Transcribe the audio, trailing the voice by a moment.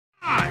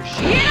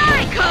Here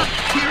I come!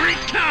 Here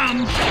it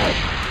comes!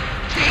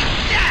 Take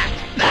that!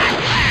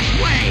 Backlash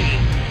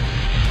wave!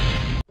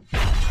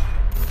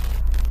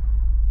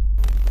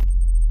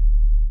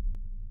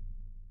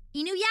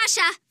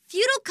 Inuyasha,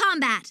 Feudal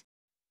Combat!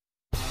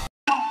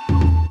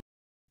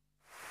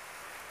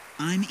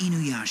 I'm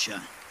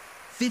Inuyasha.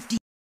 50.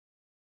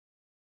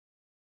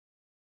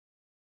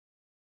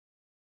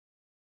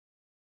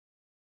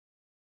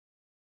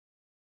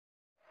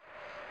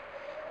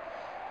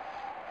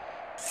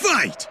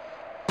 Fight!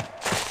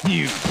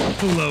 You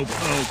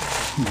slowpoke!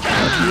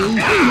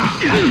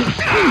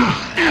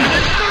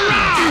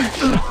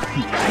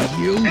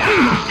 You!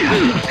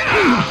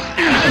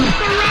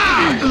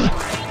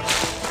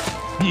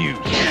 You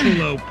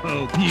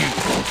slowpoke! You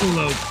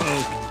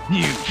slowpoke!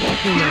 You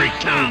slowpoke! Here it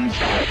comes!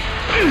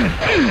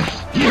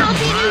 Help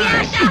me,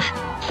 Inuyasha!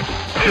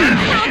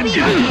 Help me!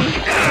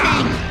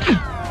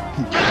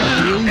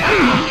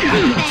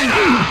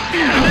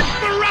 Thanks!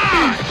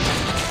 Barrage!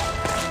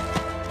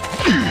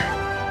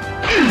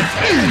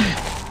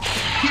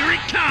 Here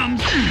it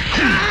comes!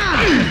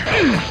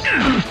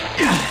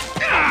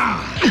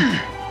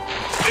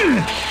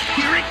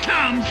 Here it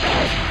comes!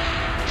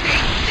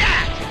 Take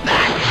that!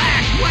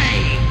 Backlash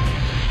wave!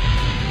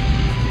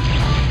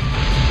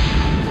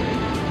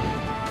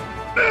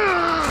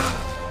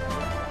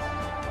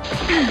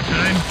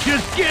 I'm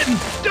just getting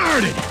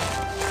started!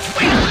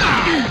 Get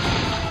away!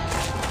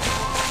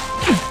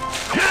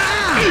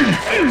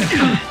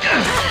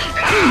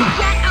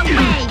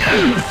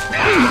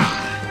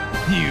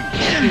 You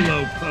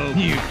slowpoke!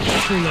 You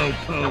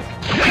slowpoke!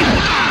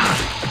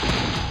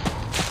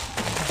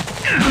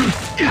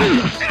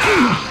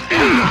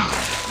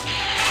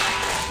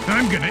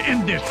 I'm gonna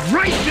end this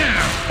right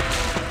now!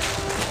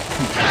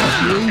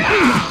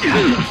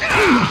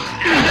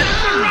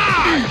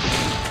 Barrage!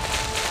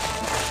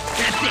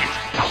 That's it!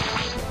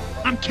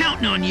 I'm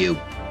counting on you!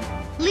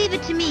 Leave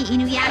it to me,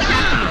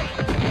 Inuyasha.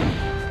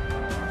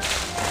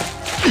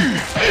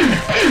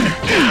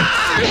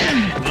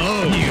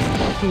 Oh, you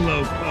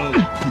slowpoke!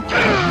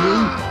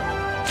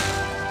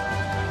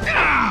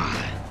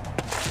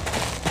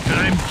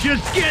 I'm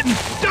just getting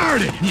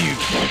started! You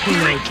slowpoke!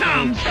 Here it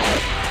comes!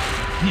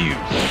 You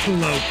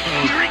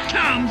slowpoke! Here it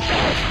comes!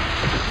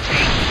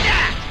 Take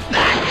that!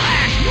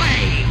 Backlash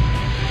wave!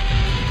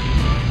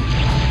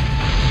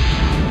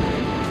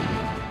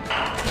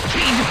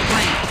 Change of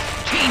plans!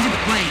 Change of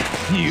plans!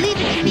 You Leave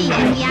it to me,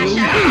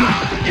 Inuyasha.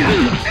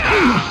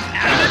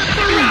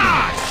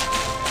 Barrage!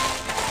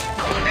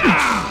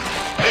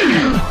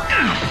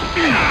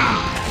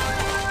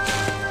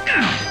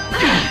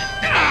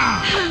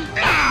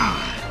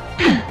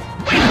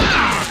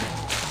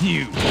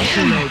 You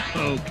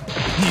slowpoke!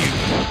 You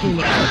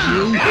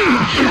slowpoke!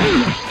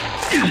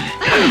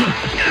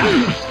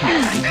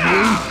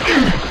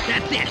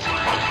 That's it!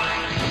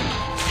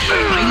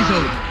 Fight is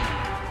over!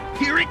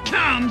 Here it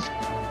comes!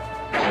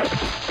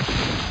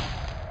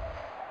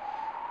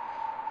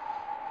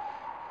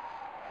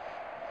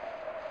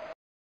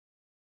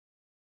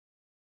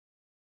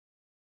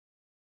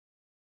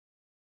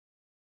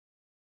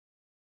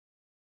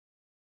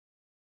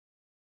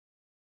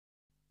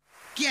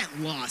 Get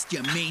lost,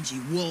 you mangy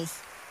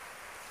wolf!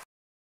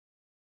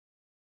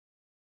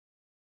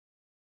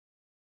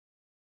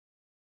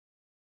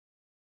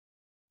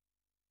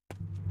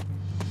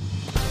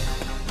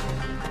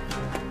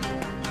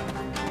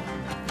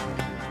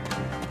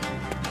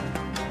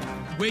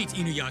 Wait,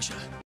 Inuyasha.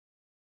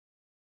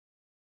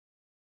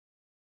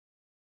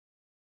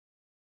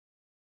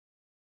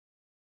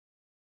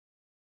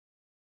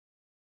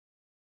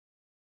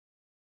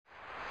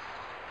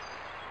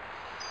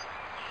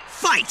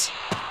 Fight!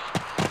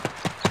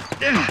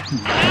 Leave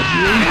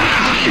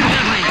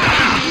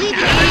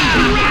it to me,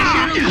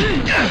 Inuyasha.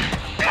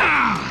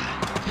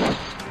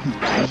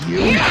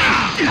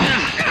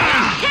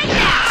 Take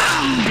that!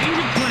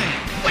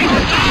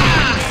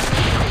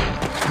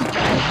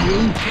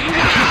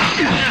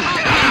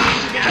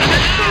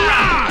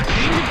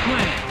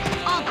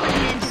 I'll put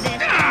an end to this.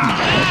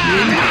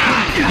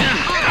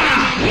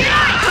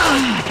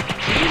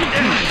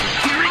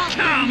 Here it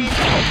comes!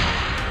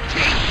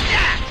 Take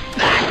that!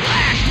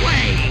 Backlash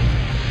wave!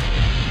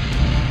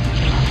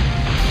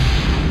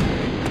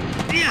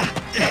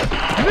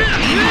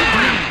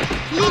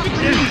 Leave it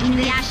to me,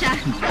 Inuyasha.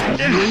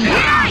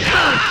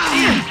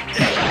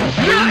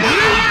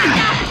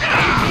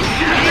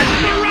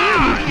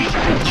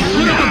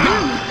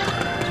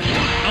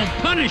 I'll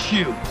punish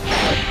you!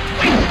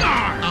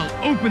 I'll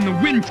open the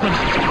wind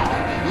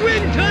tunnel!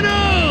 Wind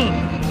tunnel!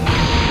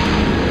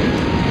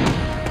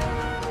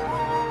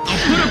 I'll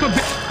put up a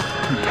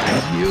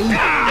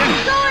I'm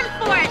going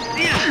for it!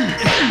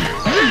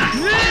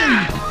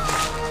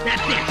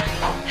 That's it!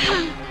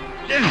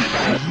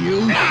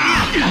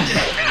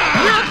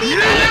 Help me,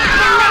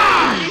 Inuyasha!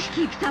 If this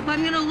keeps up,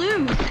 I'm gonna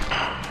lose.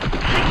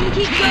 I can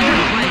keep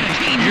going.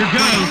 Here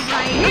goes!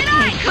 Here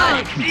I come!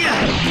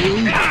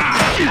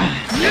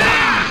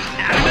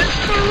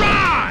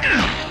 Barrage!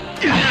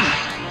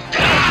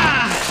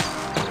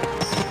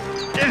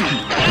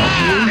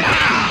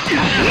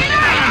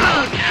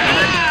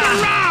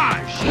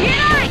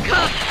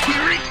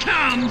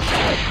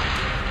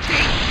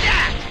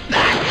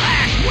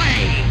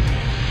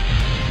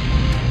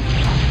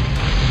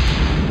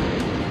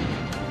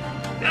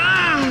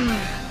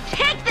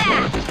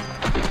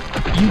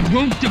 You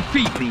won't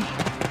defeat me!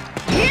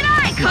 Here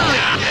I come!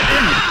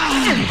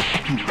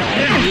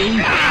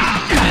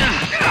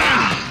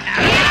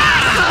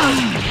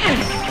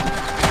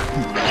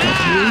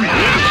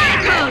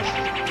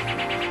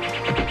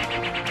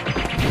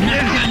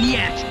 Not done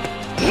yet.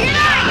 Here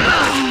I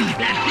come!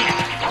 That's it.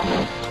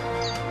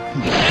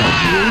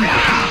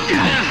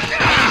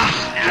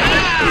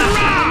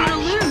 I'm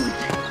gonna lose.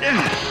 Here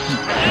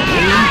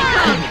I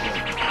come!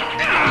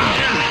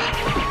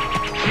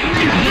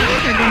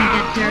 They're gonna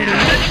get dirty.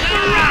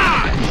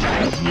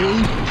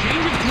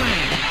 Change of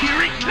plan!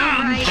 Here it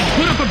comes. Right. I'll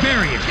put up a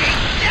barrier!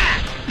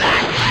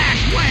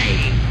 Backlash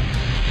wave.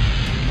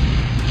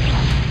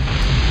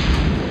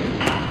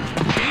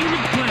 Change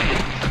of plan!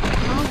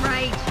 All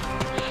right.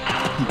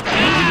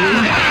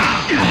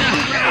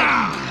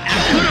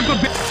 I'll put up a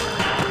barrier!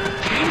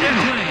 Change of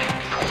plan!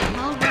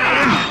 All right.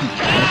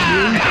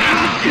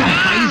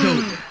 Fight is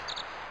over.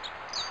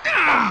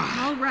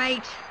 All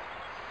right.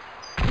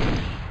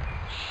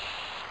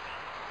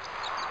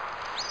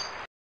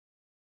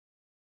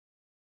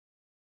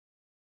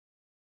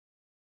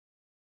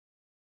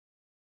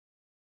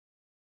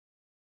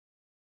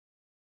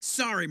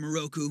 Sorry,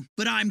 Moroku,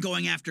 but I'm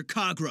going after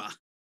Kagra.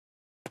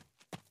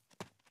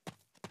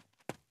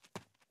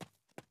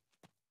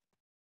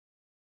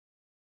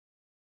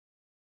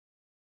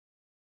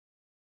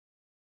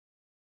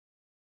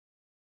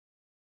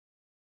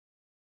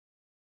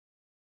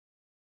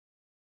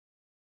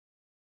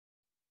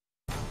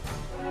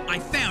 I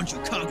found you,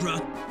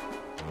 Kagra.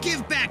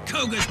 Give back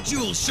Koga's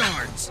jewel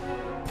shards.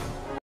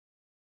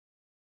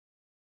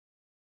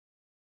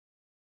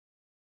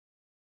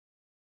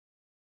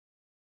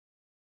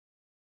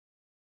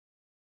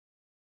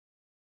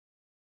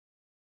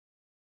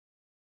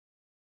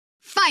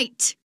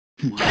 Fight!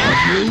 Here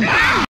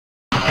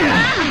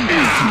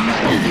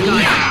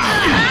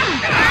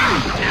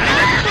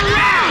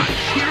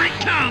it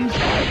comes.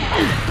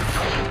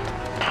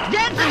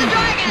 Dance of the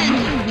Dragon!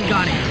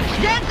 Got it.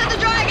 Dance of the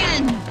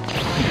Dragon!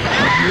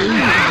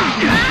 Yeah!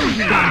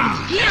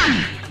 Yeah!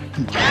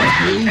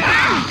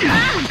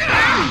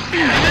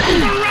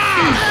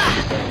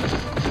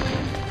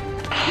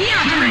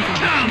 Here it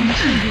comes.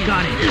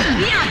 Got it.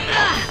 Yeah!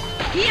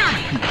 Yeah!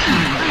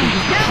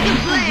 Dance of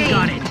Blade!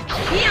 Got it.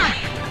 Yeah!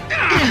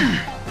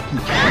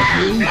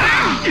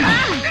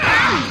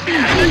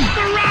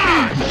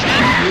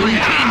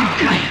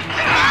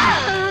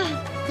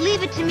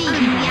 Leave it to me,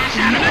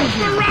 Inuyasha.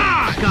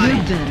 Got You're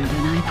it. better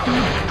than I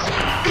thought.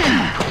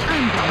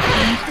 I'm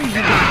going for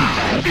you.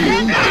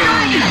 Dance of the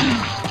Dragon!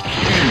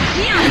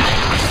 Yeah!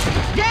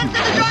 Dance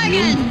of the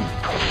Dragon!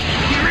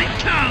 Here it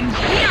comes.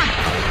 Yeah!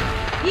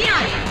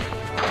 Yeah!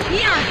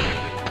 Yeah!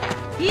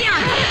 Yeah!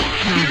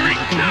 Here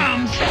it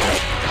comes.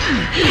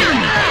 Yeah!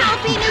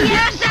 Help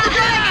Inuyasha the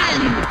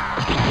Dragon!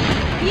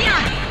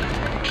 Yeah!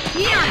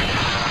 Yeah!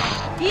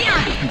 Yeah!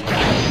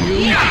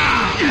 Yeah!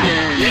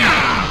 Yeah!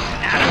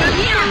 Out of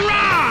the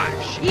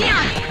garage.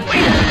 Yeah!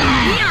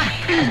 Yeah!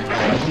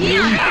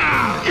 Yeah!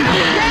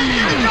 Dance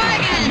of the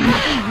Dragon!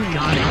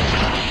 Got it.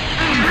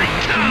 Here it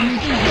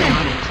comes.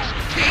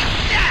 Take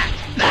that.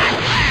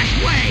 Backlash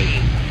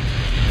wave.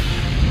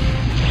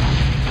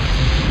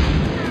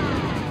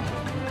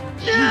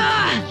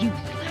 Yeah!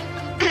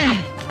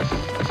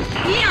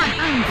 Yeah!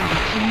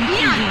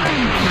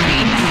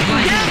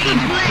 Dance of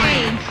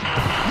Blades!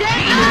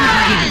 Dance of the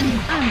Dragon!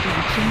 I'm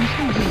gonna change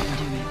the wind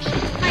direction.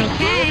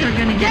 Okay, They're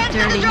gonna get Dance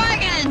of the dirty.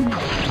 Dragon!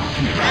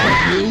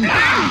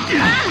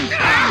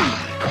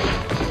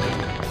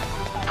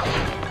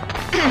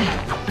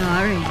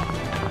 Sorry.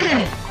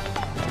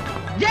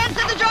 Dance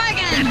of the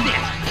Dragon! That's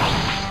it.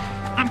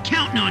 I'm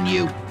counting on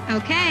you.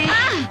 Okay.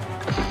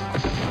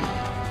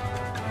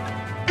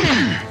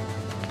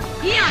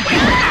 Yeah!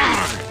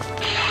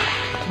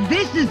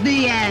 This is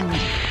the end.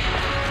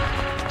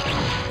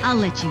 I'll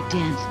let you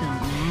dance the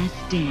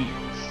last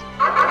dance.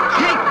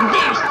 Take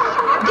this!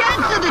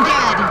 Dance of the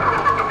Dead!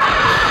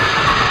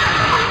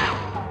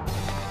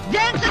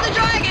 Dance of the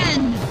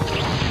Dragon!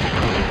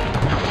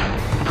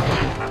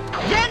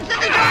 Dance of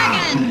the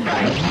Dragon!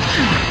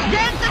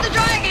 Dance of the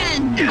Dragon!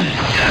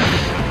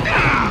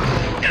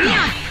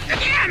 Yeah!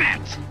 Damn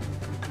it.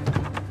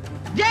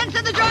 Dance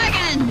of the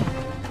Dragon!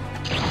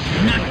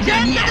 Not done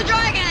Dance of yet. the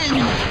Dragon!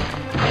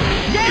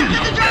 Dance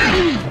of the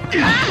Dragon!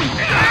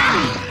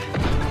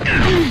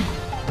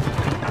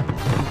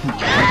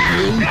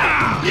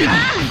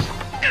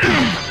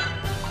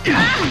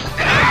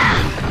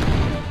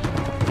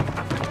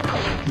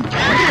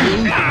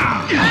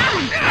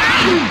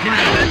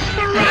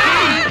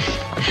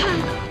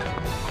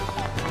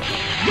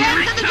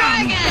 Dance of the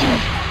Dragon!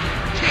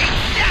 Take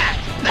that.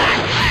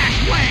 Backlash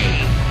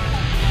wave.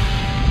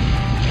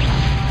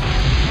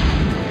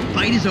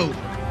 Fight is over.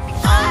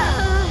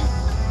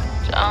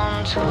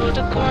 Down to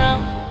the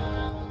ground,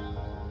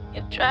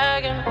 you're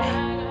dragging me.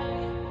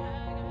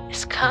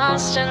 It's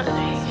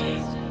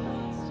constantly.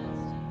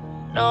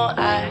 No,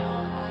 I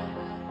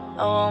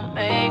won't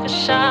make a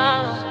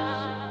sound.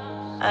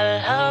 I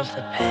love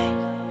the pain.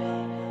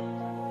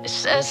 It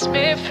sets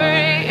me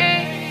free.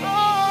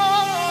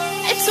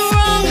 It's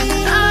wrong.